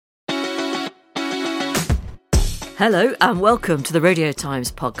Hello and welcome to the Radio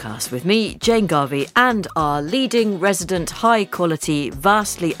Times podcast with me, Jane Garvey, and our leading resident, high-quality,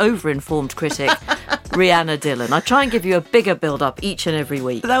 vastly over-informed critic, Rhianna Dillon. I try and give you a bigger build-up each and every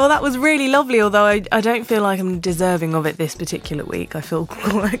week. Well, that was really lovely, although I don't feel like I'm deserving of it this particular week. I feel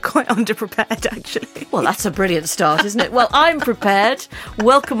quite underprepared, actually. Well, that's a brilliant start, isn't it? Well, I'm prepared.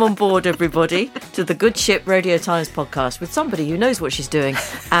 Welcome on board, everybody, to the Good Ship Radio Times podcast with somebody who knows what she's doing,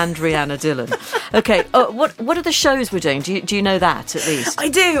 and Rhianna Dillon. OK, what are the shows we're doing? Do you know that, at least? I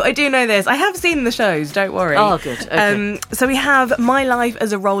do know this. I have seen the shows, don't worry. Oh, good. Okay. So we have My Life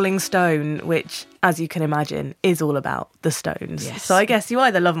as a Rolling Stone, which, as you can imagine, is all about the Stones. Yes. So I guess you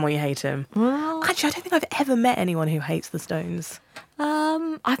either love them or you hate them. Well, Actually, I don't think I've ever met anyone who hates the Stones.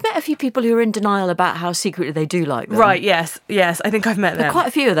 I've met a few people who are in denial about how secretly they do like them. Right, yes, I think I've met them. There are quite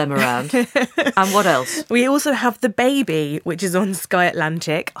a few of them around. And what else? We also have The Baby, which is on Sky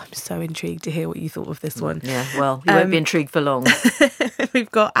Atlantic. I'm so intrigued to hear what you thought of this one. Yeah, well, you won't be intrigued for long.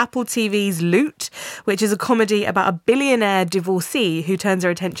 We've got Apple TV's Loot, which is a comedy about a billionaire divorcee who turns her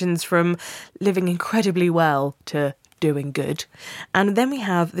attentions from living incredibly well to doing good. And then we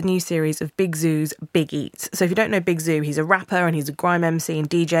have the new series of Big Zoo's Big Eats. So if you don't know Big Zoo, he's a rapper and he's a grime MC and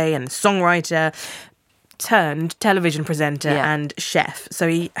DJ and songwriter turned television presenter and chef. So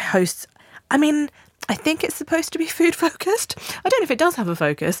he hosts, I think it's supposed to be food focused. I don't know if it does have a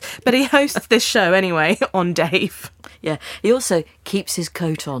focus, but he hosts this show anyway on Dave. Yeah, he also keeps his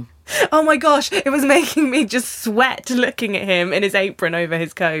coat on. Oh my gosh, it was making me just sweat looking at him in his apron over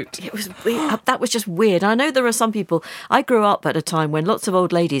his coat. It was weird. That was just weird. I know there are some people. I grew up at a time when lots of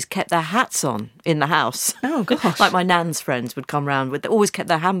old ladies kept their hats on in the house. Oh gosh. Like my nan's friends would come round with, they always kept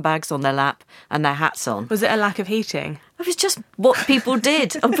their handbags on their lap and their hats on. Was it a lack of heating? It was just what people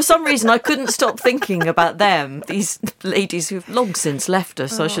did. And for some reason, I couldn't stop thinking about them, these ladies who've long since left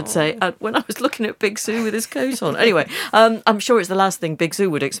us, I should say, when I was looking at Big Zoo with his coat on. Anyway, I'm sure it's the last thing Big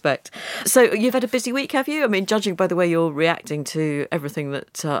Zoo would expect. So you've had a busy week, have you? I mean, judging by the way you're reacting to everything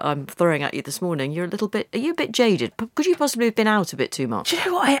that I'm throwing at you this morning, are you a bit jaded? Could you possibly have been out a bit too much? Do you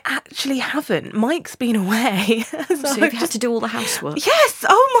know what? I actually haven't. Mike's been away. So you've had to do all the housework? Yes!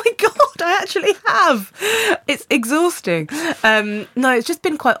 Oh my God, I actually have. It's exhausting. No, it's just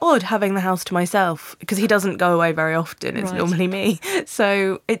been quite odd having the house to myself because he doesn't go away very often. It's normally me.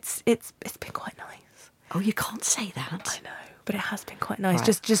 So it's been quite nice. Oh, you can't say that. I know, but it has been quite nice.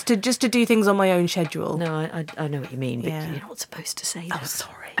 Right. Just to do things on my own schedule. No, I know what you mean, but you're not supposed to say that. Oh,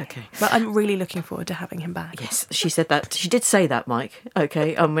 sorry. Okay. But I'm really looking forward to having him back. Yes, she said that. She did say that, Mike.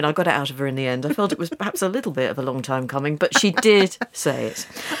 Okay. When I got it out of her in the end, I felt it was perhaps a little bit of a long time coming, but she did say it.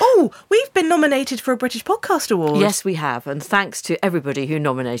 Oh, we've been nominated for a British Podcast Award. Yes, we have. And thanks to everybody who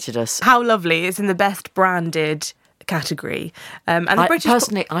nominated us. How lovely. It's in the best branded category. And the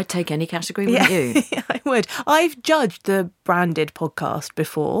personally, I'd take any category, wouldn't you? Yeah, I would. I've judged the branded podcast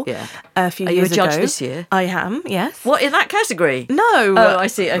before. Yeah. A few years ago. Are you a judge this year? I am, yes. What, in that category? No. Oh, I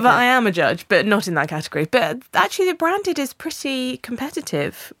see. Okay. But I am a judge, but not in that category. But actually, the branded is pretty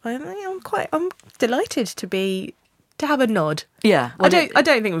competitive. I'm delighted to have a nod. Yeah. Well, I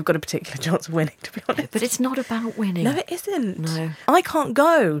don't think we've got a particular chance of winning, to be honest. But it's not about winning. No, it isn't. No. I can't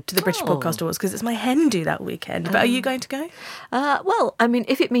go to the British Podcast Awards because it's my hen do that weekend. But are you going to go? Well, I mean,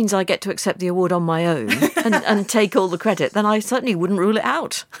 if it means I get to accept the award on my own and take all the credit, then I certainly wouldn't rule it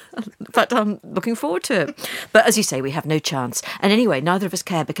out. In fact, I'm looking forward to it. But as you say, we have no chance. And anyway, neither of us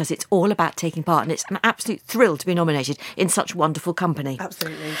care because it's all about taking part. And it's an absolute thrill to be nominated in such wonderful company.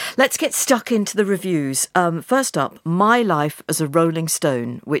 Absolutely. Let's get stuck into the reviews. First up, My Life as a Rolling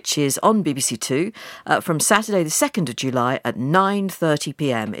Stone, which is on BBC Two from Saturday the 2nd of July at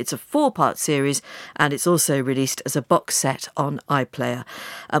 9:30pm. It's a 4-part series and it's also released as a box set on iPlayer.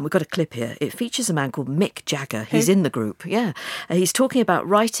 We've got a clip here. It features a man called Mick Jagger. He's in the group, yeah. He's talking about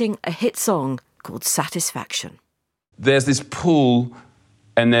writing a hit song called Satisfaction. There's this pool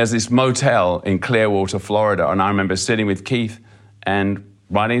and there's this motel in Clearwater, Florida, and I remember sitting with Keith and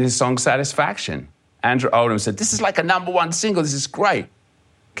writing this song Satisfaction. Andrew Oldham said, "This is like a #1 single, this is great."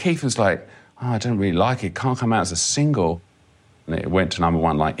 Keith was like, "Oh, I don't really like it, can't come out as a single." And it went to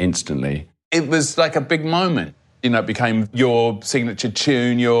 #1 like instantly. It was like a big moment. You know, it became your signature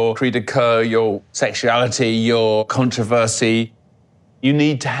tune, your cri de coeur, your sexuality, your controversy. You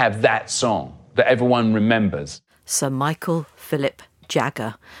need to have that song that everyone remembers. Sir Michael Philip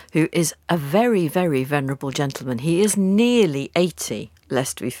Jagger, who is a very, very venerable gentleman. He is nearly 80.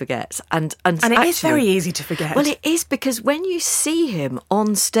 lest we forget. And it actually, is very easy to forget. Well, it is, because when you see him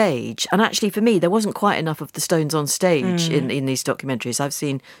on stage, and actually for me, there wasn't quite enough of the Stones on stage in these documentaries. I've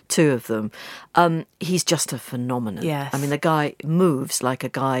seen 2 of them. He's just a phenomenon. Yes. I mean, the guy moves like a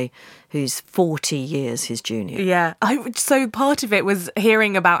guy who's 40 years his junior. Yeah. So part of it was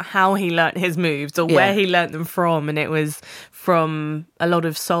hearing about how he learnt his moves or where he learnt them from, and it was from a lot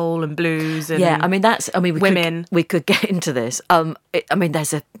of soul and blues and women. We could get into this.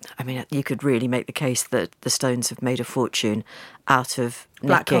 You could really make the case that the Stones have made a fortune out of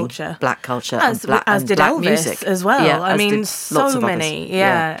black nicking culture, as did black Elvis music as well. Yeah, I mean, lots so of many,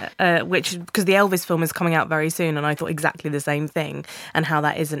 which because the Elvis film is coming out very soon, and I thought exactly the same thing, and how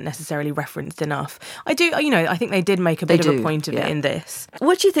that isn't necessarily referenced enough. I think they did make a bit of a point of it in this.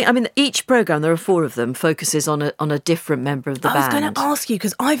 What do you think? I mean, each programme, there are 4 of them, focuses on a different member of the band. I was going to ask you,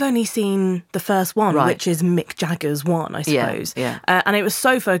 because I've only seen the first one, which is Mick Jagger's one, I suppose. Yeah. And it was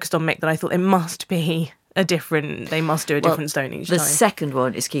so focused on Mick that I thought they must do a different Stone each time. The second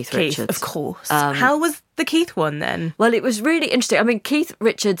one is Keith Richards. Of course. How was the Keith one then? Well, it was really interesting. I mean, Keith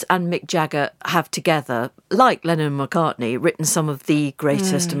Richards and Mick Jagger have together, like Lennon and McCartney, written some of the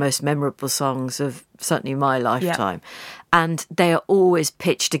greatest and most memorable songs of certainly my lifetime. And they are always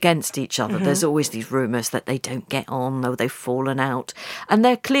pitched against each other. There's always these rumours that they don't get on or they've fallen out. And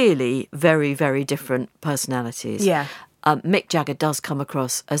they're clearly very, very different personalities. Yeah. Mick Jagger does come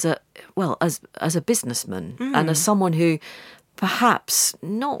across as a businessman and as someone who, perhaps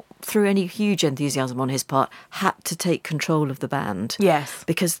not through any huge enthusiasm on his part, had to take control of the band. Yes,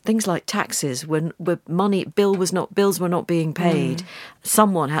 because things like taxes, when bills were not being paid,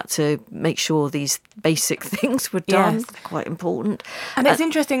 someone had to make sure these basic things were done. Yes. Quite important. And it's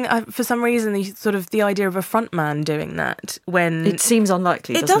interesting for some reason the idea of a frontman doing that when it seems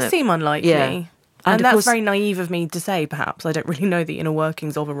unlikely. It does seem unlikely. Yeah. And that's very naive of me to say, perhaps. I don't really know the inner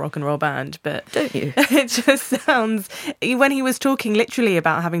workings of a rock and roll band, but... Don't you? It just sounds... When he was talking literally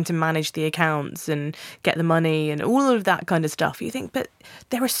about having to manage the accounts and get the money and all of that kind of stuff, you think, but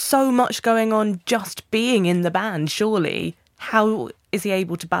there is so much going on just being in the band, surely. How is he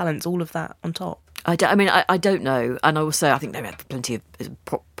able to balance all of that on top? I don't know. And also, I think they have plenty of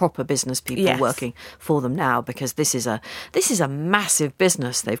proper business people working for them now, because this is a massive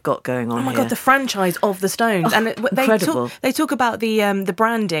business they've got going on. Oh my God, the franchise of the Stones. And incredible. They talk about the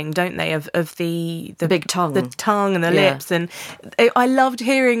branding, don't they, of the big tongue. The tongue and the lips. And I loved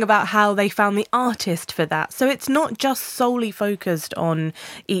hearing about how they found the artist for that. So it's not just solely focused on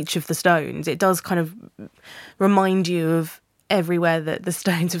each of the Stones. It does kind of remind you of everywhere that the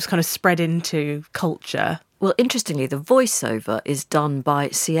Stones have kind of spread into culture. Well, interestingly, the voiceover is done by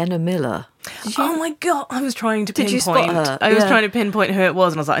Sienna Miller. Oh my God, I was trying to pinpoint. Did you spot her? I was trying to pinpoint who it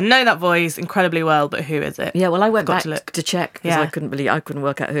was, and I was like, I know that voice incredibly well, but who is it? Yeah, well, I went back to check, because I couldn't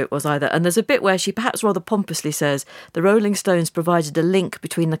work out who it was either. And there's a bit where she perhaps rather pompously says, the Rolling Stones provided a link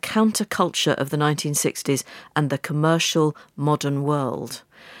between the counterculture of the 1960s and the commercial modern world.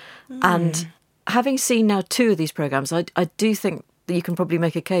 And having seen now 2 of these programmes, I do think that you can probably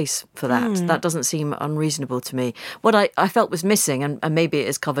make a case for that. That doesn't seem unreasonable to me. What I felt was missing, and maybe it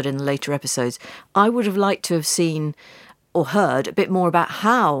is covered in the later episodes, I would have liked to have seen or heard a bit more about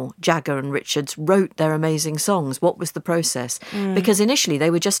how Jagger and Richards wrote their amazing songs. What was the process? Because initially they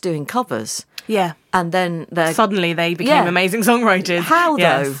were just doing covers. Yeah. And then suddenly they became amazing songwriters. How,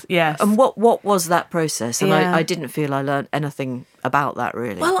 though? Yes. And what was that process? And I didn't feel I learned anything about that,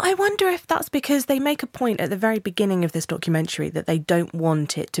 really. Well, I wonder if that's because they make a point at the very beginning of this documentary that they don't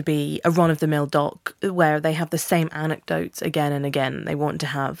want it to be a run-of-the-mill doc where they have the same anecdotes again and again. They want to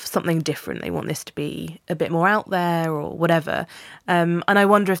have something different. They want this to be a bit more out there or whatever. And I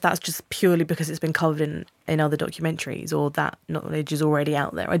wonder if that's just purely because it's been covered in other documentaries, or that knowledge is already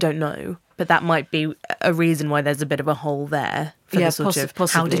out there. I don't know. But that might be a reason why there's a bit of a hole there for the sort of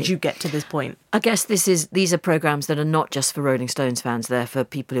possibly. How did you get to this point? I guess these are programmes that are not just for Rolling Stones fans. They're for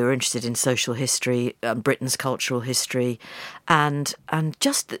people who are interested in social history, Britain's cultural history, and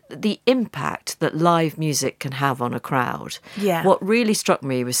just the impact that live music can have on a crowd. Yeah. What really struck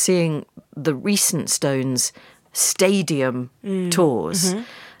me was seeing the recent Stones stadium tours. Mm-hmm.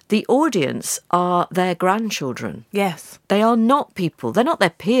 The audience are their grandchildren. Yes. They are not people. They're not their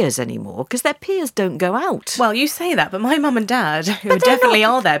peers anymore, because their peers don't go out. Well, you say that, but my mum and dad, who definitely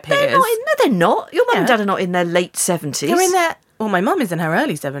are their peers. They're not. Your mum and dad are not in their late 70s. They're in their... Well, my mum is in her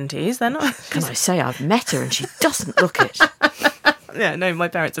early 70s. They're not... Can I say I've met her and she doesn't look it. Yeah, no, my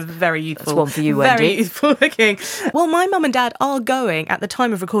parents are very youthful. That's one for you, Wendy. Very youthful looking. Well, my mum and dad are going, at the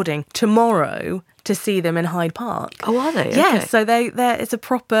time of recording, tomorrow to see them in Hyde Park. Oh, are they? Yeah, Okay. so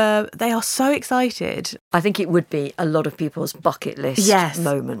they are so excited. I think it would be a lot of people's bucket list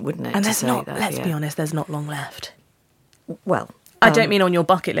moment, wouldn't it? And to there's say not, that, let's be honest, there's not long left. Well, I don't mean on your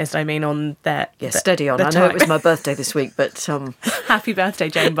bucket list, I mean on their... yeah, steady on. I know it was my birthday this week, but... Happy birthday,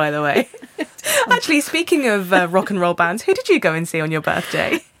 Jane, by the way. Actually, speaking of rock and roll bands, who did you go and see on your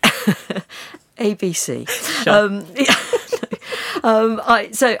birthday? ABC. Sure.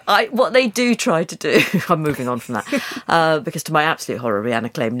 What they do try to do, I'm moving on from that, because to my absolute horror,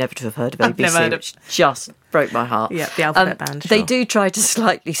 Rihanna claimed never to have heard of ABC, never heard of- which just broke my heart. Yeah, the Alphabet Band, They sure. do try to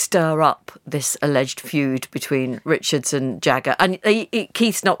slightly stir up this alleged feud between Richards and Jagger, and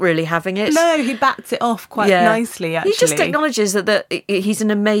Keith's not really having it. No, he bats it off quite nicely, actually. He just acknowledges that he's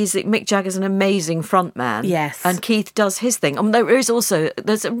an amazing... Mick Jagger's an amazing frontman. Yes. And Keith does his thing.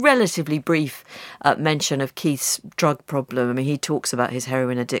 There's a relatively brief mention of Keith's drug problem. I mean, he talks about his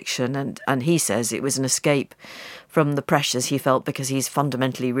heroin addiction, and he says it was an escape from the pressures he felt because he's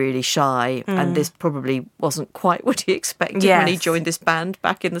fundamentally really shy, and this probably wasn't quite what he expected when he joined this band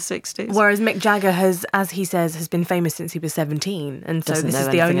back in the 60s. Whereas Mick Jagger has, as he says, has been famous since he was 17, and so Doesn't this know is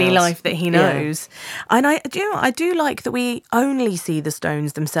the anything only else. life that he knows. And I do like that we only see the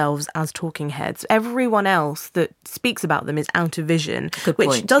Stones themselves as talking heads. Everyone else that speaks about them is out of vision, Good which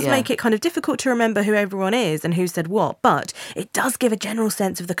point, does yeah. make it kind of difficult to remember who everyone is and who said what, but it does give a general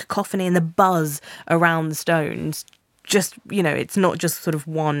sense of the cacophony and the buzz around the Stones. Just, it's not just sort of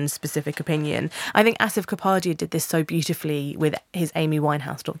one specific opinion. I think Asif Kapadia did this so beautifully with his Amy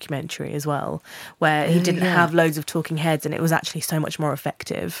Winehouse documentary as well, where he didn't have loads of talking heads and it was actually so much more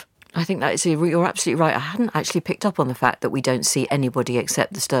effective. I think you're absolutely right. I hadn't actually picked up on the fact that we don't see anybody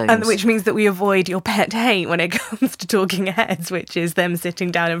except the Stones. And which means that we avoid your pet hate when it comes to talking heads, which is them sitting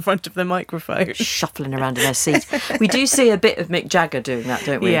down in front of the microphone. Shuffling around in their seat. We do see a bit of Mick Jagger doing that,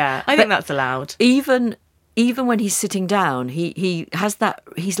 don't we? Yeah, I think that's allowed. Even when he's sitting down, he has that...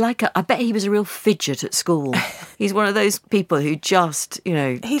 He's like I bet he was a real fidget at school. He's one of those people who just,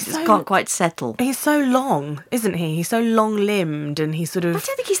 can't quite settle. He's so long, isn't he? He's so long-limbed and he's sort of... I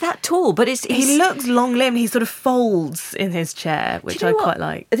don't think he's that tall, but he looks long-limbed. He sort of folds in his chair, which I quite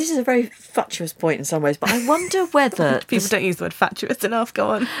like. This is a very fatuous point in some ways, but I wonder whether... People don't use the word fatuous enough, go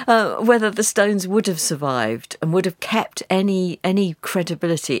on. Whether the Stones would have survived and would have kept any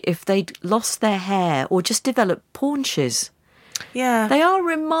credibility if they'd lost their hair or just developed paunches. Yeah. They are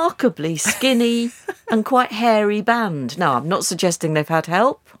remarkably skinny and quite hairy band. Now, I'm not suggesting they've had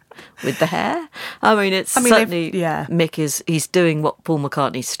help with the hair. Certainly Mick he's doing what Paul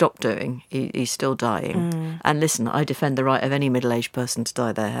McCartney stopped doing. He's still dying. And listen, I defend the right of any middle-aged person to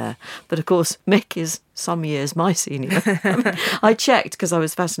dye their hair. But of course, Mick is some years my senior. I checked because I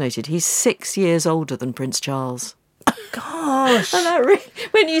was fascinated. He's 6 years older than Prince Charles. Gosh. And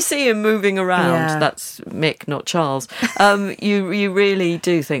when you see him moving around, that's Mick, not Charles. You really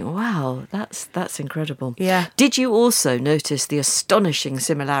do think, wow, that's incredible. Yeah. Did you also notice the astonishing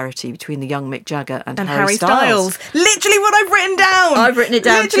similarity between the young Mick Jagger and Harry Styles? Literally what I've written down. I've written it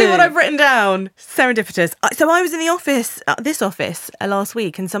down Literally too. what I've written down. Serendipitous. So I was in the office, this office, last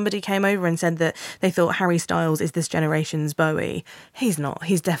week, and somebody came over and said that they thought Harry Styles is this generation's Bowie. He's not.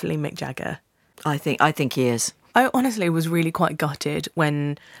 He's definitely Mick Jagger. I think he is. I honestly was really quite gutted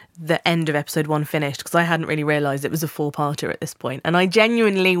when the end of episode 1 finished because I hadn't really realised it was a 4-parter at this point. And I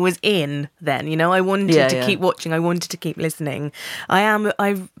genuinely was in then, I wanted to keep watching. I wanted to keep listening.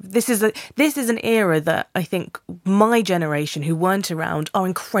 This is an era that I think my generation who weren't around are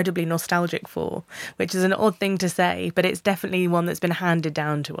incredibly nostalgic for, which is an odd thing to say, but it's definitely one that's been handed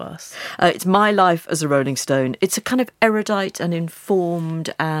down to us. It's my life as a Rolling Stone. It's a kind of erudite and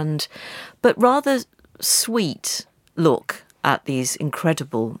informed but rather sweet look at these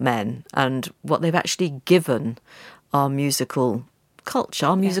incredible men and what they've actually given our musical culture,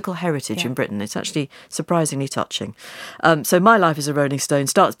 our musical heritage in Britain. It's actually surprisingly touching. So My Life as a Rolling Stone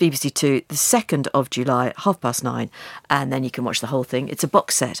starts BBC Two the 2nd of July, 9:30, and then you can watch the whole thing. It's a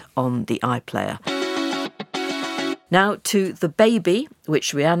box set on the iPlayer. Now to The Baby,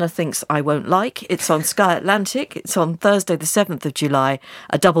 which Rihanna thinks I won't like. It's on Sky Atlantic. It's on Thursday the 7th of July.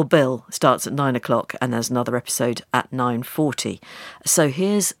 A double bill starts at 9 o'clock and there's another episode at 9:40. So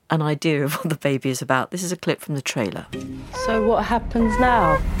here's an idea of what The Baby is about. This is a clip from the trailer. So what happens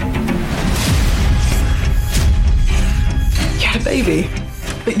now? You had a baby,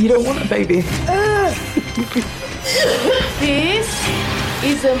 but you don't want a baby. This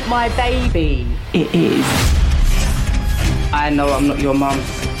isn't my baby. It is. I know I'm not your mum,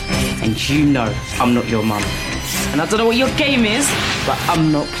 and you know I'm not your mum. And I don't know what your game is, but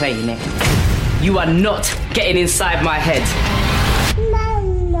I'm not playing it. You are not getting inside my head.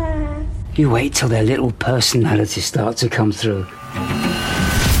 Mama. You wait till their little personalities start to come through.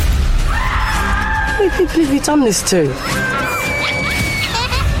 How many people have you done this to?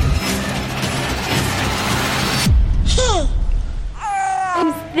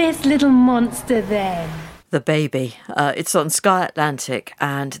 Who's this little monster then? The Baby. It's on Sky Atlantic,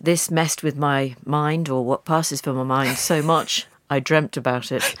 and this messed with my mind, or what passes for my mind, so much I dreamt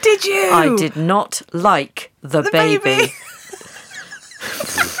about it. Did you? I did not like The Baby.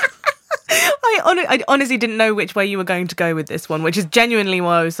 I honestly didn't know which way you were going to go with this one, which is genuinely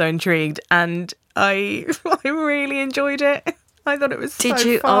why I was so intrigued, and I really enjoyed it. I thought it was so Did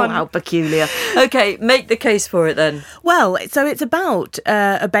you? fun. Oh, how peculiar. Okay, make the case for it then. Well, so it's about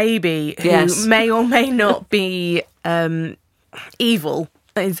a baby who Yes. may or may not be evil,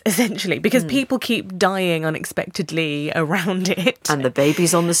 essentially, because people keep dying unexpectedly around it. And the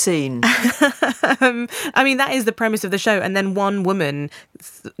baby's on the scene. I mean, that is the premise of the show. And then one woman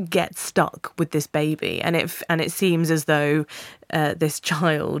gets stuck with this baby, and it seems as though this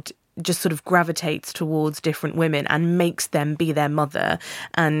child just sort of gravitates towards different women and makes them be their mother,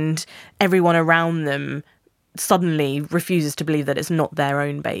 and everyone around them suddenly refuses to believe that it's not their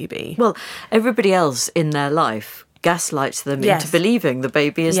own baby. Well, everybody else in their life gaslights them Yes. into believing the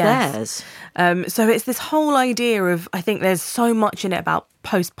baby is Yes. theirs. So it's this whole idea of, I think there's so much in it about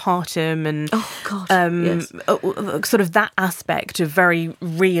postpartum and Oh, God, yes. sort of that aspect of very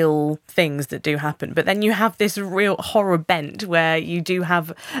real things that do happen. But then you have this real horror bent where you do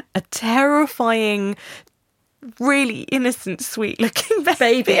have a terrifying, really innocent, sweet-looking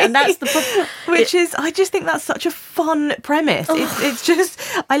baby, and that's the problem. I just think that's such a fun premise. It's just,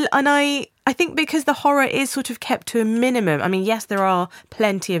 I think because the horror is sort of kept to a minimum. I mean, yes, there are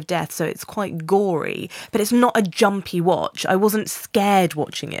plenty of deaths, so it's quite gory, but it's not a jumpy watch. I wasn't scared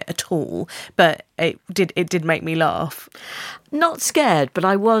watching it at all, but it did make me laugh. Not scared, but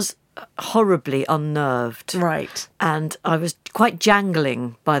I was horribly unnerved. Right. And I was quite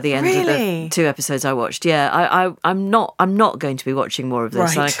jangling by the end of Really? the 2 episodes I watched. Yeah, I'm not going to be watching more of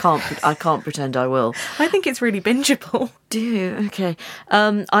this. Right. And I can't pretend I will. I think it's really bingeable. Do you? Okay.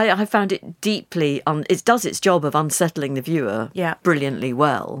 I found it deeply. It does its job of unsettling the viewer. Yeah. Brilliantly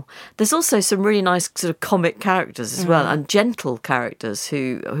well. There's also some really nice sort of comic characters as well, and gentle characters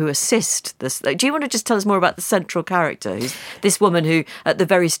who assist this. Do you want to just tell us more about the central character, who's this woman who, at the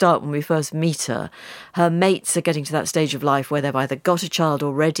very start when we first meet her mates are getting to that stage of life where they've either got a child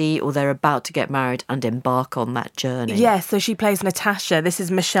already or they're about to get married and embark on that journey. Yes, so she plays Natasha. This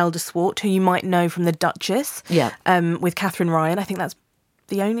is Michelle de Swart, who you might know from The Duchess. Yeah. With Catherine Ryan. I think that's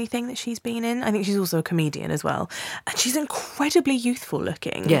the only thing that she's been in. I think she's also a comedian as well. And she's incredibly youthful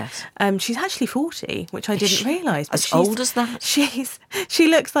looking. Yes. She's actually 40, which I didn't realise. but as she's- old as that? She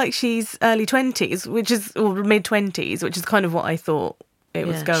looks like she's early 20s, or mid 20s, which is kind of what I thought it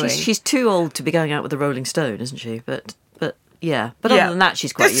was going. She's too old to be going out with a Rolling Stone, isn't she? But yeah. But Yeah. other than that,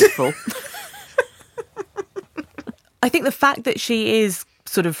 she's quite youthful. I think the fact that she is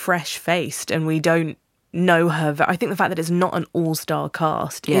sort of fresh-faced and we don't know her, I think the fact that it's not an all-star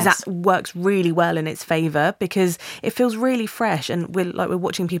cast works really well in its favour, because it feels really fresh, and we're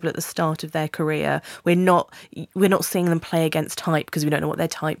watching people at the start of their career. We're not seeing them play against type because we don't know what their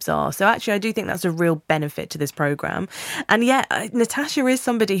types are. So actually I do think that's a real benefit to this programme. And yet Natasha is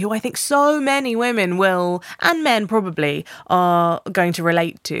somebody who I think so many women will, and men probably, are going to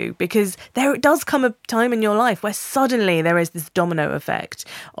relate to, because there does come a time in your life where suddenly there is this domino effect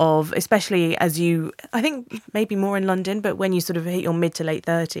of, especially as you, I think maybe more in London, but when you sort of hit your mid to late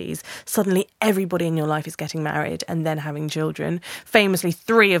 30s, suddenly everybody in your life is getting married and then having children. Famously,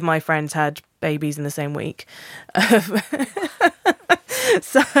 3 of my friends had babies in the same week.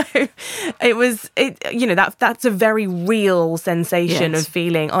 So that's a very real sensation Yes. of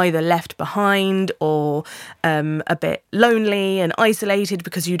feeling either left behind or a bit lonely and isolated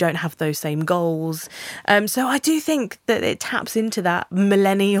because you don't have those same goals. So I do think that it taps into that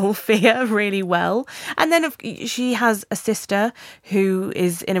millennial fear really well. And then she has a sister who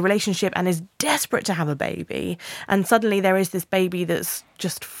is in a relationship and is desperate to have a baby. And suddenly there is this baby that's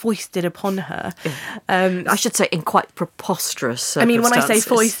just foisted upon her. I should say in quite preposterous I mean, when I say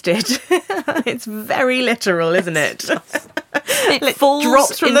circumstances. foisted, it's very literal, isn't it? It falls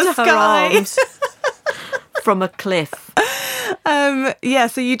drops from the into her sky. arms from a cliff.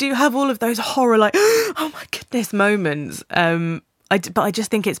 So you do have all of those horror, like, oh my goodness moments. But I just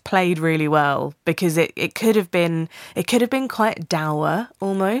think it's played really well because it could have been quite dour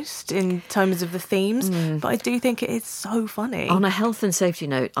almost in terms of the themes, but I do think it is so funny. On a health and safety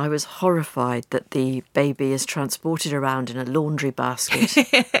note, I was horrified that the baby is transported around in a laundry basket.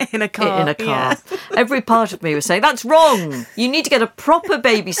 In a car. Yeah. Every part of me was saying, that's wrong. You need to get a proper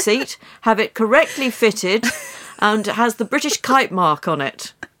baby seat, have it correctly fitted, and it has the British kite mark on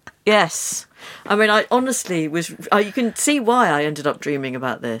it. Yes. I mean, I honestly was... you can see why I ended up dreaming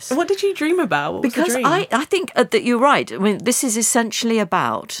about this. What did you dream about? What was the Because dream? I think that you're right. I mean, this is essentially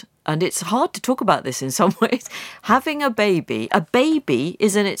about, and it's hard to talk about this in some ways, having a baby. A baby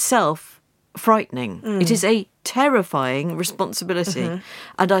is in itself frightening. It is a terrifying responsibility.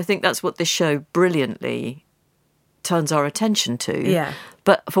 And I think that's what this show brilliantly turns our attention to. Yeah.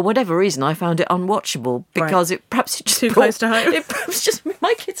 But for whatever reason, I found it unwatchable because it just too close to home. It perhaps just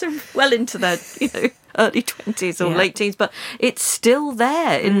my kids are well into their early 20s or late teens, but it's still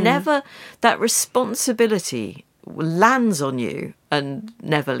there. It never, that responsibility lands on you and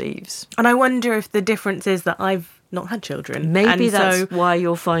never leaves. And I wonder if the difference is that I've not had children. Maybe and that's so why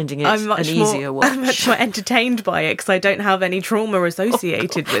you're finding it an easier watch. I'm much more entertained by it because I don't have any trauma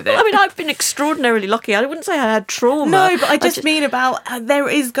associated with it. I mean, I've been extraordinarily lucky. I wouldn't say I had trauma. No, but I just mean about there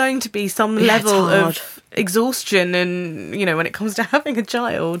is going to be some level of exhaustion and, when it comes to having a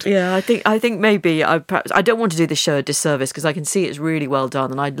child. Yeah, I think maybe I don't want to do this show a disservice because I can see it's really well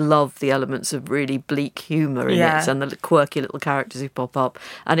done and I love the elements of really bleak humour in it and the quirky little characters who pop up.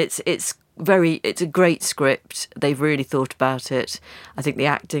 And it's a great script. They've really thought about it. I think the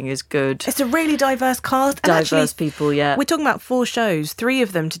acting is good. It's a really diverse cast. Diverse people, yeah. We're talking about 4 shows. 3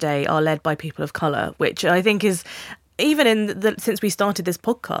 of them today are led by people of colour, which I think is, even since we started this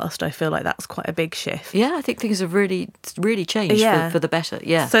podcast, I feel like that's quite a big shift. Yeah, I think things have really changed for the better.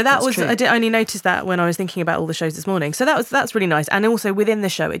 Yeah, so that was true. I did only notice that when I was thinking about all the shows this morning. So that's really nice, and also within the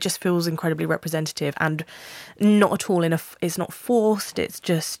show, it just feels incredibly representative and not at all it's not forced. It's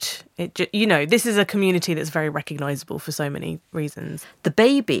just this is a community that's very recognisable for so many reasons. The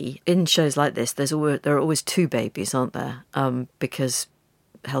baby in shows like this, there are always 2 babies, aren't there? Because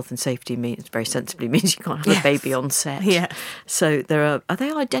health and safety very sensibly means you can't have a baby on set. Yeah. So are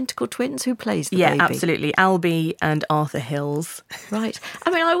they identical twins? Who plays the baby? Yeah, absolutely. Albie and Arthur Hills. Right.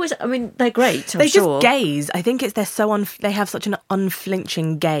 I mean, they're great. They just gaze. I think they have such an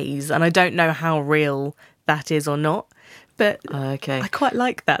unflinching gaze, and I don't know how real that is or not. But I quite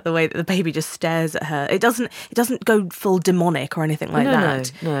like that, the way that the baby just stares at her. It doesn't go full demonic or anything like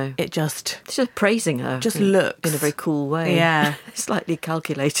that. No. It's just praising her. Just looks in a very cool way. Yeah. Slightly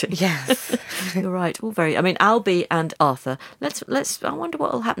calculating. Yes. You're right. All very. I mean, Albie and Arthur. Let's. I wonder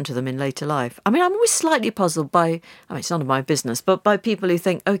what will happen to them in later life. I mean, I'm always slightly puzzled by. I mean, it's none of my business, but by people who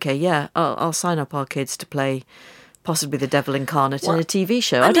think, okay, yeah, I'll sign up our kids to play possibly the devil incarnate in a TV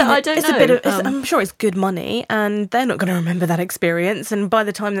show. I don't know. I'm sure it's good money, and they're not going to remember that experience. And by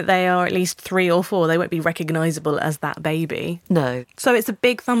the time that they are at least 3 or 4, they won't be recognisable as that baby. No. So it's a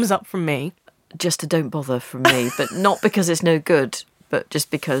big thumbs up from me. Just a don't bother from me, but not because it's no good, but just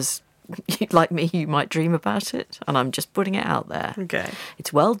because, like me, you might dream about it, and I'm just putting it out there. Okay.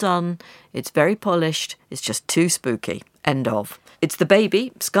 It's well done. It's very polished. It's just too spooky. End of. It's The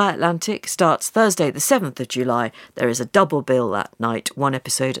Baby. Sky Atlantic starts Thursday the 7th of July. There is a double bill that night, 1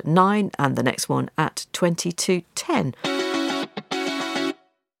 episode at 9 and the next one at 20:10.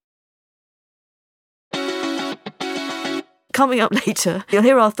 Coming up later, you'll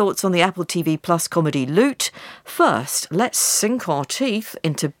hear our thoughts on the Apple TV Plus comedy Loot. First, let's sink our teeth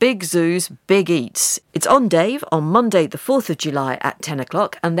into Big Zoo's Big Eats. It's on Dave on Monday the 4th of July at 10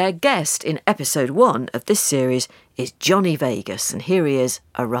 o'clock, and their guest in episode 1 of this series is Johnny Vegas, and here he is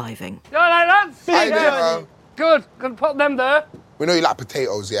arriving. You all right, lads? How you doing? Good. Gonna put them there. We know you like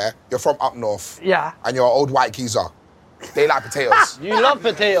potatoes, yeah? You're from up north. Yeah. And you're an old white geezer. They like potatoes. You love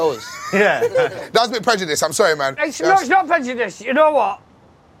potatoes. Yeah. That was a bit prejudice. I'm sorry, man. It's not prejudice. You know what?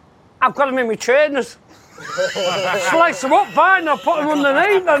 I've got them in my trainers. Slice them up fine, I'll put them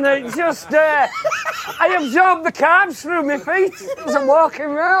underneath, and it's just, I absorb the carbs through my feet as I'm walking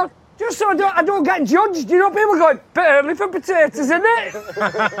around. Just so I don't get judged. You know, people going, bit early for potatoes, isn't it?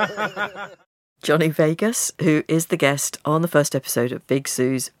 Johnny Vegas, who is the guest on the first episode of Big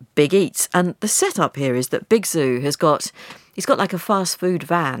Zoo's Big Eats. And the setup here is that Big Zoo he's got like a fast food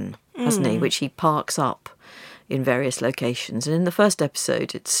van, hasn't he, which he parks up in various locations. And in the first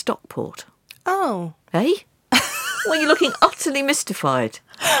episode, it's Stockport. Oh. Eh? Well, you're looking utterly mystified.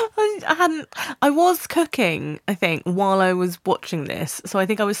 I was cooking, I think, while I was watching this. So I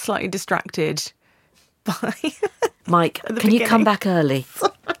think I was slightly distracted by... Mike, can you come back early?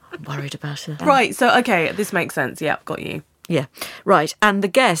 I'm worried about her. Right, so, okay, this makes sense. Yep, got you. Yeah, right. And the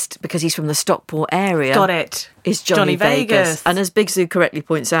guest, because he's from the Stockport area... Got it. ...is Johnny Vegas. And as Big Zoo correctly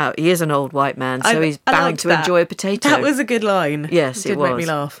points out, he is an old white man, so he's bound to enjoy a potato. That was a good line. Yes, it was. Did make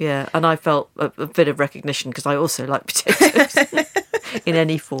me laugh. Yeah, and I felt a bit of recognition because I also like potatoes in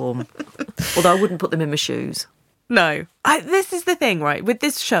any form. Although I wouldn't put them in my shoes. No. This is the thing, right? With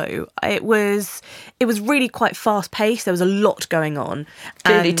this show, it was really quite fast paced. There was a lot going on.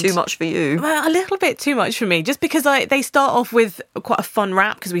 Clearly too much for you. Well, a little bit too much for me, just because they start off with quite a fun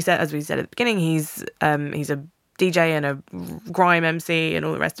rap, because as we said at the beginning, he's a DJ and a grime MC and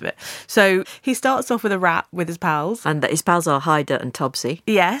all the rest of it. So he starts off with a rap with his pals. And his pals are Hyder and Tobsy.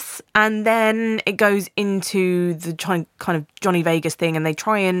 Yes. And then it goes into the kind of Johnny Vegas thing, and they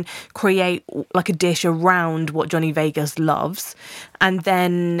try and create like a dish around what Johnny Vegas loves. And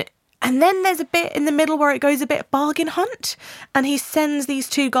then there's a bit in the middle where it goes a bit bargain hunt, and he sends these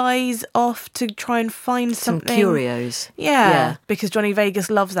two guys off to try and find something. Some curios. Yeah, because Johnny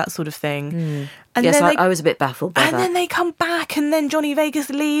Vegas loves that sort of thing. Mm. And yes, then I was a bit baffled by that. And then they come back, and then Johnny Vegas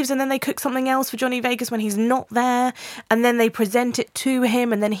leaves, and then they cook something else for Johnny Vegas when he's not there, and then they present it to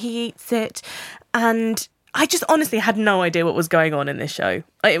him, and then he eats it. And I just honestly had no idea what was going on in this show.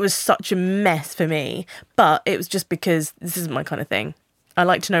 It was such a mess for me, but it was just because this isn't my kind of thing. I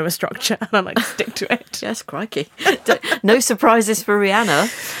like to know a structure, and I like to stick to it. Yes, crikey. No surprises for Rihanna.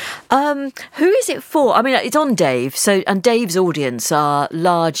 Who is it for? I mean, it's on Dave, and Dave's audience are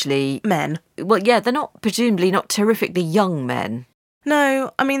largely... men. Well, yeah, they're presumably not terrifically young men.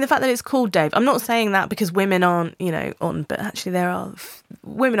 No, I mean, the fact that it's called Dave, I'm not saying that because women aren't, on, but actually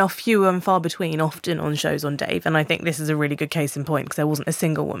women are few and far between often on shows on Dave, and I think this is a really good case in point because there wasn't a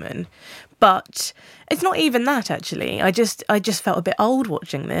single woman. But it's not even that, actually. I just felt a bit old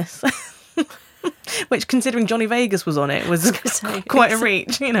watching this. Which, considering Johnny Vegas was on it, was quite a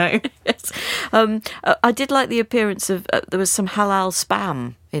reach, Yes. I did like the appearance of, there was some halal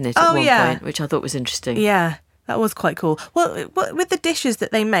spam in it at one point, which I thought was interesting. Yeah. That was quite cool. Well, with the dishes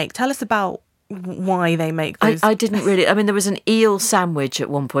that they make, tell us about why they make those. I didn't really... I mean, there was an eel sandwich at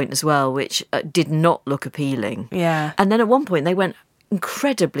one point as well, which did not look appealing. Yeah. And then at one point they went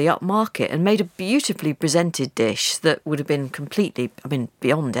incredibly upmarket and made a beautifully presented dish that would have been completely,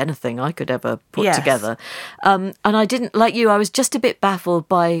 beyond anything I could ever put together. And I didn't, like you, I was just a bit baffled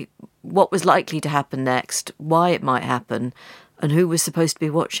by what was likely to happen next, why it might happen, and who was supposed to be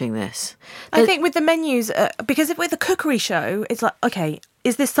watching this. I think with the menus, because with a cookery show, it's like, okay,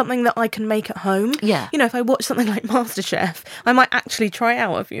 is this something that I can make at home? Yeah. If I watch something like MasterChef, I might actually try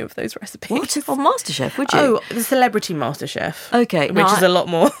out a few of those recipes. What? On MasterChef, would you? Oh, the Celebrity MasterChef. Okay. Which is a lot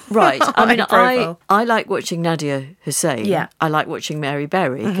more. Right. I like watching Nadia Hussain. Yeah. I like watching Mary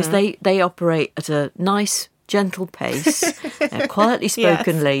Berry because they operate at a nice, gentle pace. They're quietly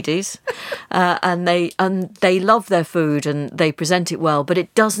spoken ladies, and they love their food and they present it well. But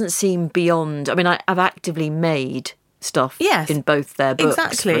it doesn't seem beyond. I mean, I've actively made stuff in both their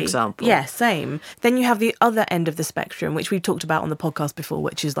books, for example. Yeah, same. Then you have the other end of the spectrum, which we've talked about on the podcast before,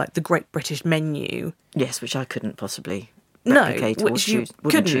 which is like the Great British Menu. Yes, which I couldn't possibly replicate which you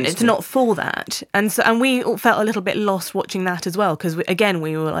couldn't. It's not for that. And we all felt a little bit lost watching that as well, because we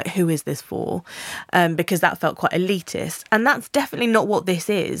were like, who is this for? Because that felt quite elitist, and that's definitely not what this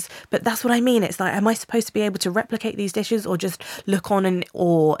is. But that's what I mean. It's like, am I supposed to be able to replicate these dishes, or just look on in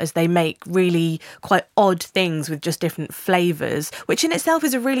awe as they make really quite odd things with just different flavours, which in itself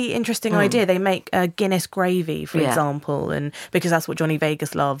is a really interesting idea. They make Guinness gravy, for example, and because that's what Johnny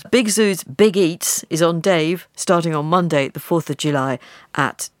Vegas loved. Big Zoo's Big Eats is on Dave, starting on Monday, the 4th of July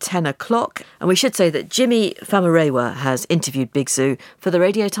at 10 o'clock. And we should say that Jimmy Famurewa has interviewed Big Zoo for the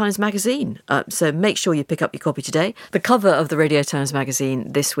Radio Times magazine. So make sure you pick up your copy today. The cover of the Radio Times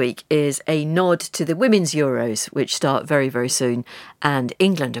magazine this week is a nod to the Women's Euros, which start very, very soon. And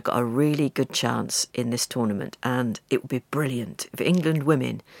England have got a really good chance in this tournament. And it would be brilliant if England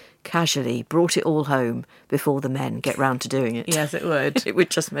women casually brought it all home before the men get round to doing it. Yes, it would. It would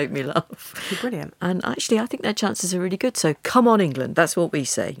just make me laugh. It'd be brilliant. And actually, I think their chances are really good. So come on, England. That's what we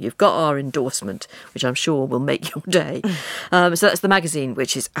say. You've got our endorsement, which I'm sure will make your day. So that's the magazine,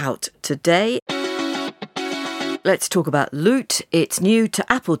 which is out today. Let's talk about Loot. It's new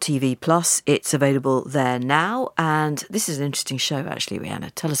to Apple TV Plus. It's available there now. And this is an interesting show, actually,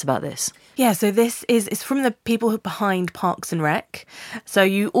 Rihanna. Tell us about this. Yeah, so it's from the people behind Parks and Rec. So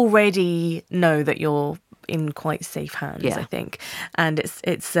you already know that you're in quite safe hands, I think. And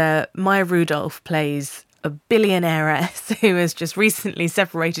it's Maya Rudolph plays a billionairess who has just recently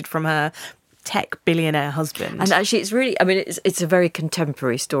separated from her tech billionaire husband. And actually, it's really, I mean, it's a very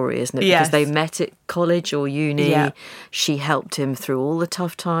contemporary story, isn't it? Yes. Because they met at college or uni. Yeah. She helped him through all the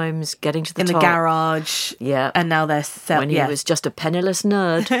tough times, getting to the in top. the garage. Yeah. And now they're when he was just a penniless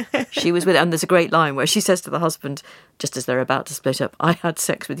nerd. She was with him. And there's a great line where she says to the husband, just as they're about to split up, I had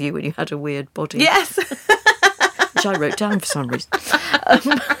sex with you when you had a weird body. Yes. Which I wrote down for some reason.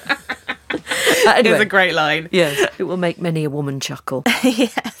 Anyway, It's a great line. Yes, it will make many a woman chuckle.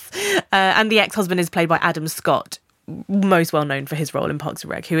 Yes. And the ex-husband is played by Adam Scott, most well known for his role in Parks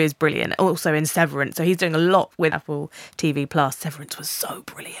and Rec, who is brilliant. Also in Severance. So he's doing a lot with Apple TV Plus. Severance was so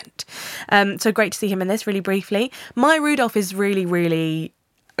brilliant. So great to see him in this, really briefly. Maya Rudolph is really, really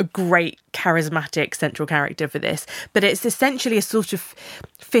a great charismatic central character for this, but it's essentially a sort of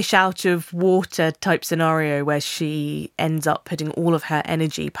fish out of water type scenario where she ends up putting all of her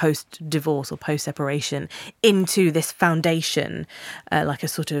energy post divorce or post separation into this foundation, like a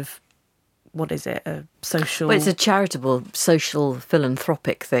sort of, what is it, a social... Well, it's a charitable, social,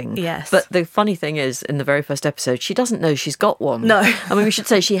 philanthropic thing. Yes. But the funny thing is, in the very first episode, she doesn't know she's got one. No. I mean, we should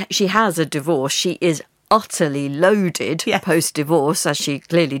say she has a divorce. She is utterly loaded post-divorce, as she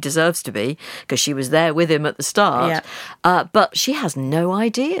clearly deserves to be, because she was there with him at the start. Yeah. But she has no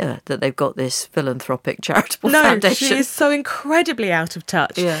idea that they've got this philanthropic charitable foundation. She is so incredibly out of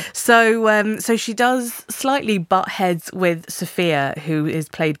touch. Yeah. So she does slightly butt heads with Sophia, who is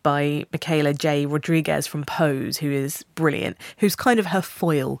played by Michaela J. Rodriguez from Pose, who is brilliant, who's kind of her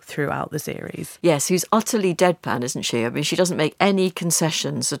foil throughout the series. Yes, who's utterly deadpan, isn't she? I mean, she doesn't make any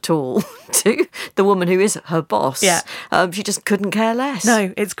concessions at all to the woman who is her boss. Yeah. She just couldn't care less.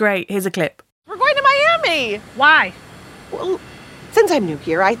 No, it's great. Here's a clip. We're going to Miami. Why? Well, since I'm new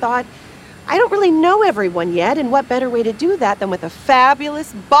here, I thought I don't really know everyone yet, and what better way to do that than with a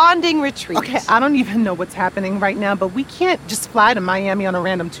fabulous bonding retreat? Okay, I don't even know what's happening right now, but we can't just fly to Miami on a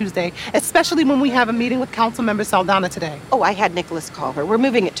random Tuesday, especially when we have a meeting with Councilmember Saldana today. Oh, I had Nicholas call her. We're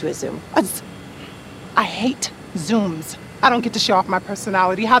moving it to a Zoom. I hate Zooms. I don't get to show off my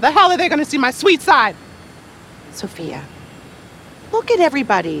personality. How the hell are they going to see my sweet side? Sophia, look at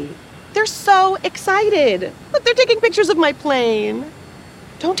everybody. They're so excited. Look, they're taking pictures of my plane.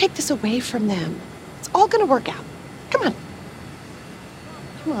 Don't take this away from them. It's all going to work out. Come on.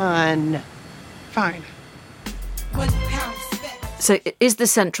 Come on. Fine. So is the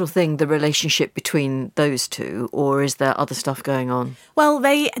central thing the relationship between those two, or is there other stuff going on? Well,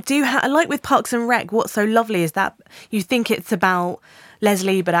 they do like with Parks and Rec, what's so lovely is that you think it's about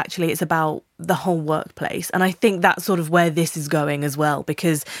Leslie, but actually it's about the whole workplace. And I think that's sort of where this is going as well,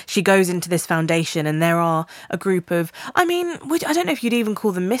 because she goes into this foundation and there are a group of, I don't know if you'd even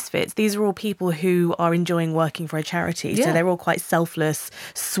call them misfits. These are all people who are enjoying working for a charity. Yeah. So they're all quite selfless,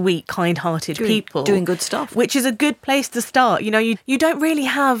 sweet, kind-hearted people. Doing good stuff. Which is a good place to start. You know, you don't really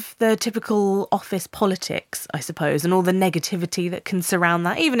have the typical office politics, I suppose, and all the negativity that can surround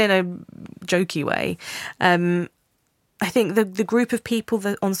that, even in a jokey way. I think the group of people,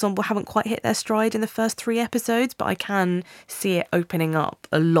 the ensemble, haven't quite hit their stride in the first 3 episodes, but I can see it opening up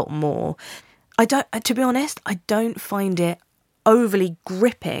a lot more. To be honest, I don't find it overly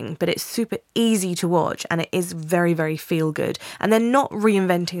gripping, but it's super easy to watch and it is very, very feel good. And they're not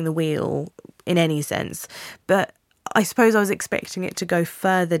reinventing the wheel in any sense, but I suppose I was expecting it to go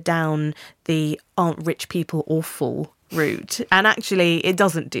further down the aren't rich people awful route, and actually it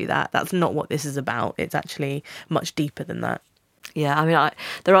doesn't do that. That's not what this is about. It's actually much deeper than that. Yeah, I mean,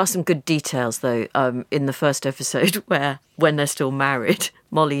 there are some good details, though, in the first episode where, when they're still married,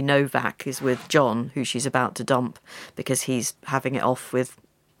 Molly Novak is with John, who she's about to dump because he's having an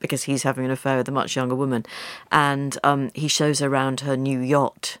affair with a much younger woman. And he shows her around her new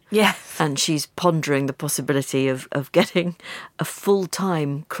yacht. Yes. And she's pondering the possibility of getting a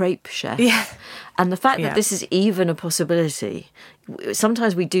full-time crepe chef. Yeah. And the fact that this is even a possibility,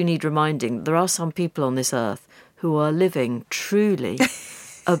 sometimes we do need reminding. There are some people on this earth who are living truly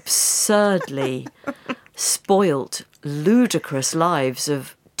absurdly spoilt, ludicrous lives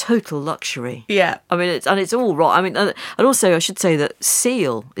of total luxury. Yeah. I mean, it's all wrong. I mean, and also I should say that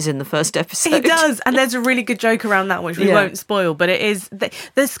Seal is in the first episode. He does, and there's a really good joke around that, which we won't spoil, but it is,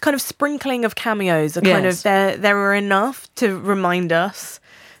 this kind of sprinkling of cameos are kind of, there are enough to remind us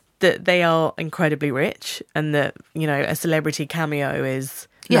that they are incredibly rich and that, you know, a celebrity cameo is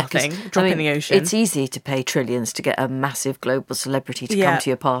nothing, drop in the ocean. It's easy to pay trillions to get a massive global celebrity to come to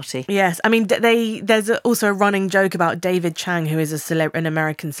your party. Yes, I mean, there's also a running joke about David Chang, who is an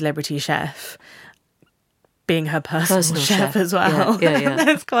American celebrity chef, being her personal chef as well. Yeah.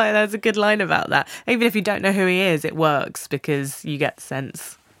 That's a good line about that. Even if you don't know who he is, it works because you get the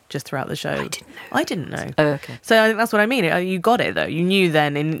sense. just throughout the show. I didn't know. Oh, okay. So I think that's what I mean. You got it, though. You knew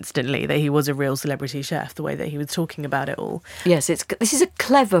then instantly that he was a real celebrity chef, the way that he was talking about it all. Yes, this is a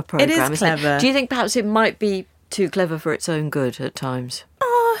clever programme. It is clever. Do you think perhaps it might be too clever for its own good at times?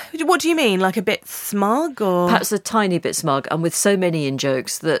 What do you mean? Like a bit smug, or perhaps a tiny bit smug, and with so many in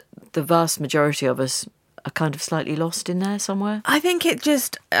jokes that the vast majority of us are kind of slightly lost in there somewhere? I think it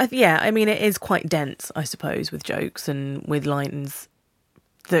just, it is quite dense, I suppose, with jokes and with lines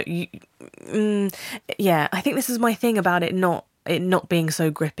that you, I think this is my thing about it not being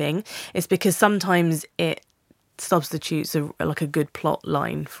so gripping. It's because sometimes it substitutes a good plot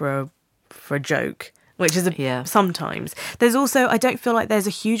line for a joke, which is sometimes. There's also, I don't feel like there's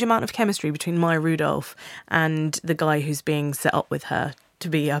a huge amount of chemistry between Maya Rudolph and the guy who's being set up with her to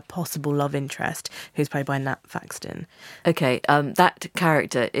be a possible love interest, who's played by Nat Faxon. Okay, that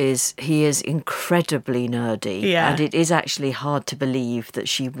character is incredibly nerdy, and it is actually hard to believe that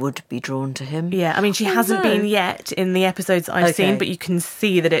she would be drawn to him. Yeah, I mean, she hasn't been yet in the episodes I've seen, but you can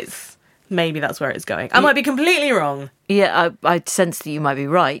see that maybe that's where it's going. I might be completely wrong. Yeah, I sense that you might be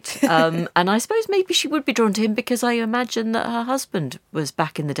right. And I suppose maybe she would be drawn to him because I imagine that her husband was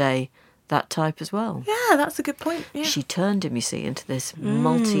back in the day that type as well. Yeah, that's a good point. Yeah. She turned him, you see, into this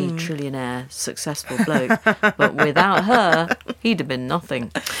multi-trillionaire successful bloke. But without her, he'd have been nothing.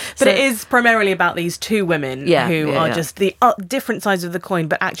 But it is primarily about these two women who are just the different sides of the coin,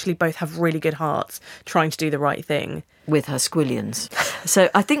 but actually both have really good hearts, trying to do the right thing. With her squillions. So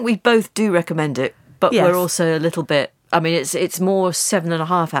I think we both do recommend it, but we're also a little bit... I mean, it's more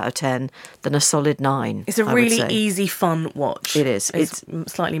 7.5 out of 10 than a solid 9. It's a really easy, fun watch. It is. It's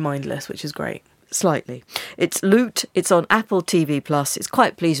slightly mindless, which is great. Slightly. It's Loot. It's on Apple TV Plus. It's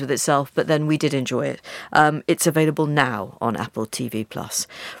quite pleased with itself, but then we did enjoy it. It's available now on Apple TV Plus.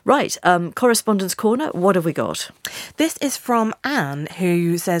 Right. Correspondence Corner. What have we got? This is from Anne,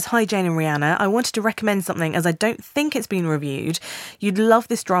 who says, "Hi Jane and Rihanna. I wanted to recommend something as I don't think it's been reviewed. You'd love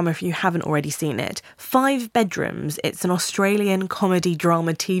this drama if you haven't already seen it. 5 Bedrooms. It's an Australian comedy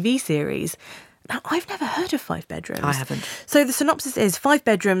drama TV series." Now, I've never heard of 5 Bedrooms. I haven't. So the synopsis is 5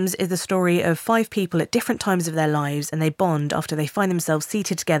 Bedrooms is the story of 5 people at different times of their lives, and they bond after they find themselves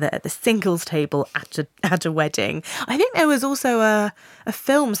seated together at the singles table at a wedding. I think there was also a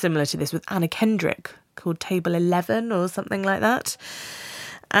film similar to this with Anna Kendrick called Table 11 or something like that.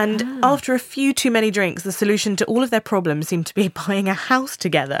 And after a few too many drinks, the solution to all of their problems seemed to be buying a house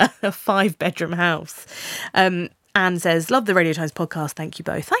together, a 5-bedroom house. Anne says, "Love the Radio Times podcast. Thank you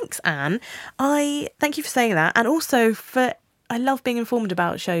both." Thanks, Anne. I thank you for saying that. And also I love being informed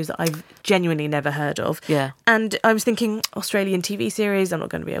about shows that I've genuinely never heard of. Yeah. And I was thinking, Australian TV series, I'm not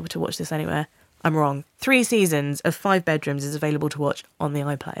going to be able to watch this anywhere. I'm wrong. 3 seasons of 5 Bedrooms is available to watch on the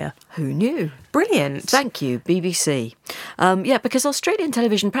iPlayer. Who knew? Brilliant. Thank you, BBC. Because Australian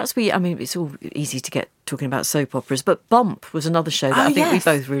television, perhaps it's all easy to get talking about soap operas, but Bump was another show that I think we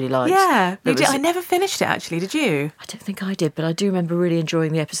both really liked. Yeah, I never finished it, actually. Did you? I don't think I did, but I do remember really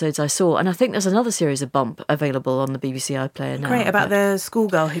enjoying the episodes I saw. And I think there's another series of Bump available on the BBC iPlayer now. Great, about the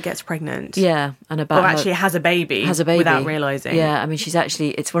schoolgirl who gets pregnant. Yeah, and about actually has a baby. Without realising. Yeah, I mean,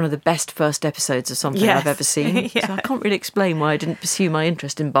 it's one of the best first episodes of something I've ever seen. So I can't really explain why I didn't pursue my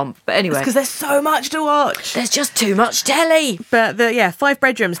interest in Bump. But anyway. It's because there's so much to watch. There's just too much telly. But 5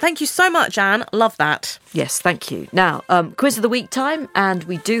 Bedrooms. Thank you so much, Anne. Love that. Yes, thank you. Now, quiz of the week time, and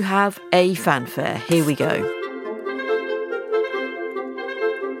we do have a fanfare. Here we go.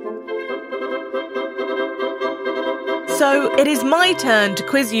 So it is my turn to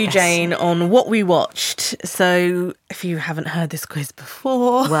quiz you, Jane, on what we watched. So if you haven't heard this quiz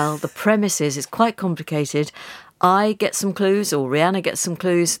before... Well, the premise is it's quite complicated. I get some clues, or Rihanna gets some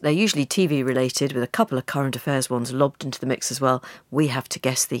clues. They're usually TV related, with a couple of current affairs ones lobbed into the mix as well. We have to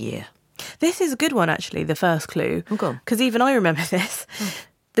guess the year. This is a good one, actually, the first clue. Oh, go on. Because even I remember this.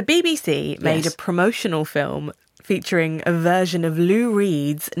 The BBC made a promotional film featuring a version of Lou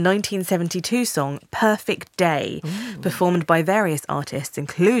Reed's 1972 song Perfect Day, performed by various artists,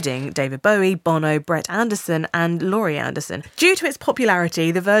 including David Bowie, Bono, Brett Anderson and Laurie Anderson. Due to its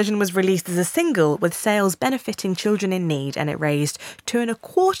popularity, the version was released as a single with sales benefiting children in need, and it raised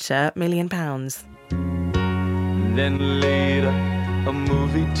 £2.25 million. Then later, a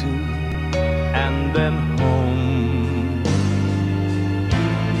movie too, and then home.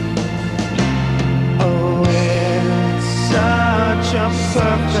 Oh, it's such a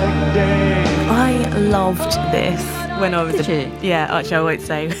perfect day. I loved this when I was Did you? Yeah, actually I won't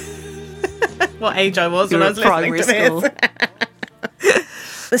say what age I was when I was listening to school.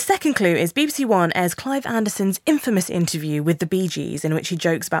 this. The second clue is BBC One airs Clive Anderson's infamous interview with the Bee Gees, in which he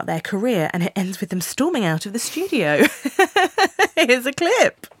jokes about their career, and it ends with them storming out of the studio. Here's a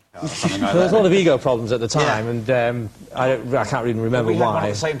clip. There was a lot of ego problems at the time, and I can't even remember we had one why.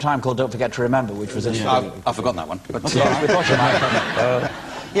 at the same time called Don't Forget to Remember, which was in... I've forgotten that one. But, we thought you might.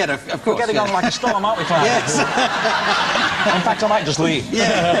 yeah, no, of course. We're getting on like a storm, aren't we, Clive? Yes. In fact, I might just leave.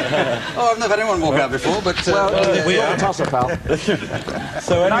 Yeah. Oh, I've never had anyone walk out before, but... well, we are. Toss-up, pal.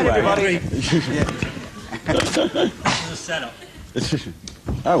 So anyway... This is a setup.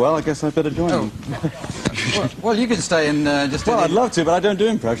 Oh, well, I guess I'd better join them. Well, you can stay and just... Well, I'd love to, but I don't do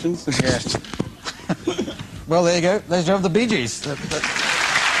impressions. Yes. Well, there you go. There's the Bee Gees.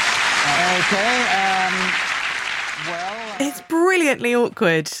 It's brilliantly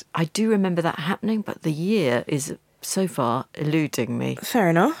awkward. I do remember that happening, but the year is so far eluding me. Fair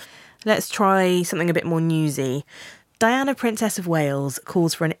enough. Let's try something a bit more newsy. Diana, Princess of Wales,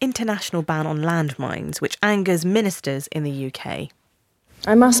 calls for an international ban on landmines, which angers ministers in the UK.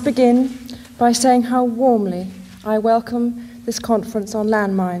 I must begin by saying how warmly I welcome this conference on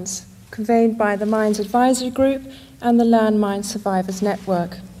landmines, convened by the Mines Advisory Group and the Landmine Survivors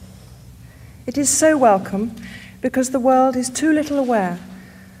Network. It is so welcome because the world is too little aware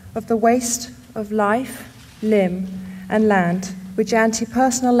of the waste of life, limb and land which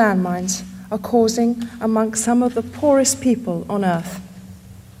anti-personnel landmines are causing amongst some of the poorest people on Earth.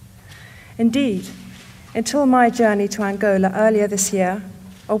 Indeed, until my journey to Angola earlier this year,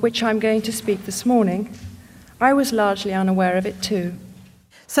 of which I'm going to speak this morning, I was largely unaware of it too.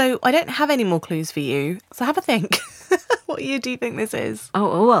 So I don't have any more clues for you, so have a think. What year do you think this is?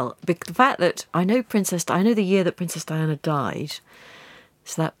 Oh well, the fact that I know the year that Princess Diana died,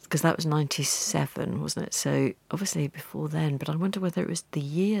 so that because that was 97, wasn't it? So obviously before then, but I wonder whether it was the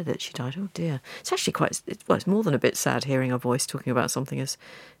year that she died. Oh dear, it's actually it's more than a bit sad hearing her voice talking about something as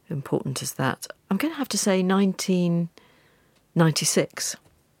important as that. I'm going to have to say 1996.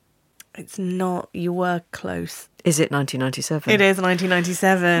 It's not. You were close. Is it 1997? It is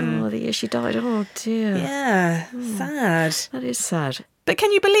 1997. Oh, the year she died. Oh, dear. Yeah, sad. That is sad. But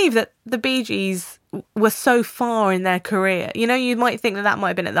can you believe that the Bee Gees were so far in their career? You know, you might think that might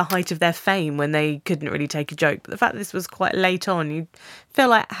have been at the height of their fame when they couldn't really take a joke. But the fact that this was quite late on, you feel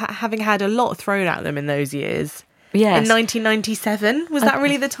like having had a lot thrown at them in those years. Yes. In 1997? Was that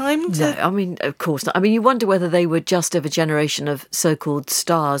really the time? No, I mean, of course not. I mean, you wonder whether they were just of a generation of so-called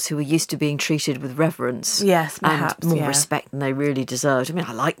stars who were used to being treated with reverence. Yes, perhaps, and more respect than they really deserved. I mean,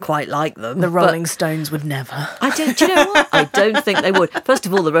 I quite like them. The Rolling Stones would never. Do you know what? I don't think they would. First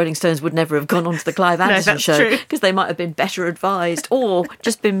of all, the Rolling Stones would never have gone on to the Clive Anderson show because they might have been better advised or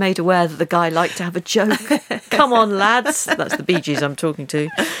just been made aware that the guy liked to have a joke. Come on, lads. That's the Bee Gees I'm talking to.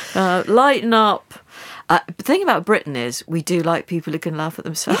 Lighten up. The thing about Britain is we do like people who can laugh at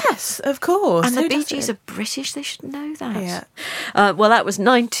themselves. Yes, of course. And the Bee Gees are British. They should know that. Yeah. Well, that was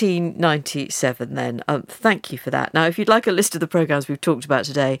 1997 then. Thank you for that. Now, if you'd like a list of the programmes we've talked about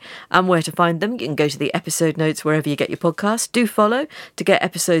today and where to find them, you can go to the episode notes wherever you get your podcasts. Do follow to get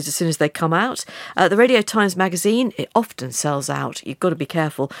episodes as soon as they come out. The Radio Times magazine, it often sells out. You've got to be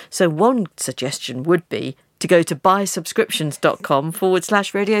careful. So one suggestion would be to go to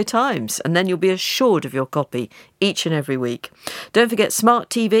buysubscriptions.com/Radio Times, and then you'll be assured of your copy each and every week. Don't forget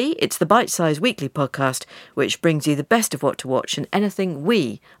Smart TV. It's the bite-sized weekly podcast which brings you the best of what to watch and anything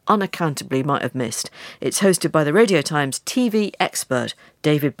we unaccountably might have missed. It's hosted by the Radio Times TV expert,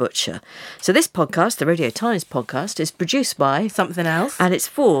 David Butcher. So this podcast, the Radio Times podcast, is produced by Something Else, and it's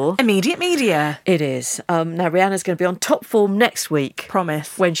for Immediate Media. It is. Now, Rihanna's going to be on top form next week.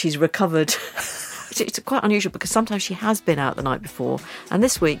 Promise. When she's recovered. It's quite unusual because sometimes she has been out the night before, and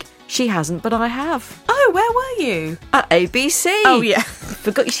this week she hasn't, but I have. Oh, where were you? At ABC. Oh, yeah.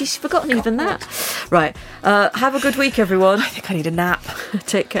 She's forgotten even that. Right. Have a good week, everyone. I think I need a nap.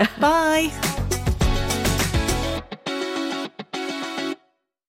 Take care. Bye.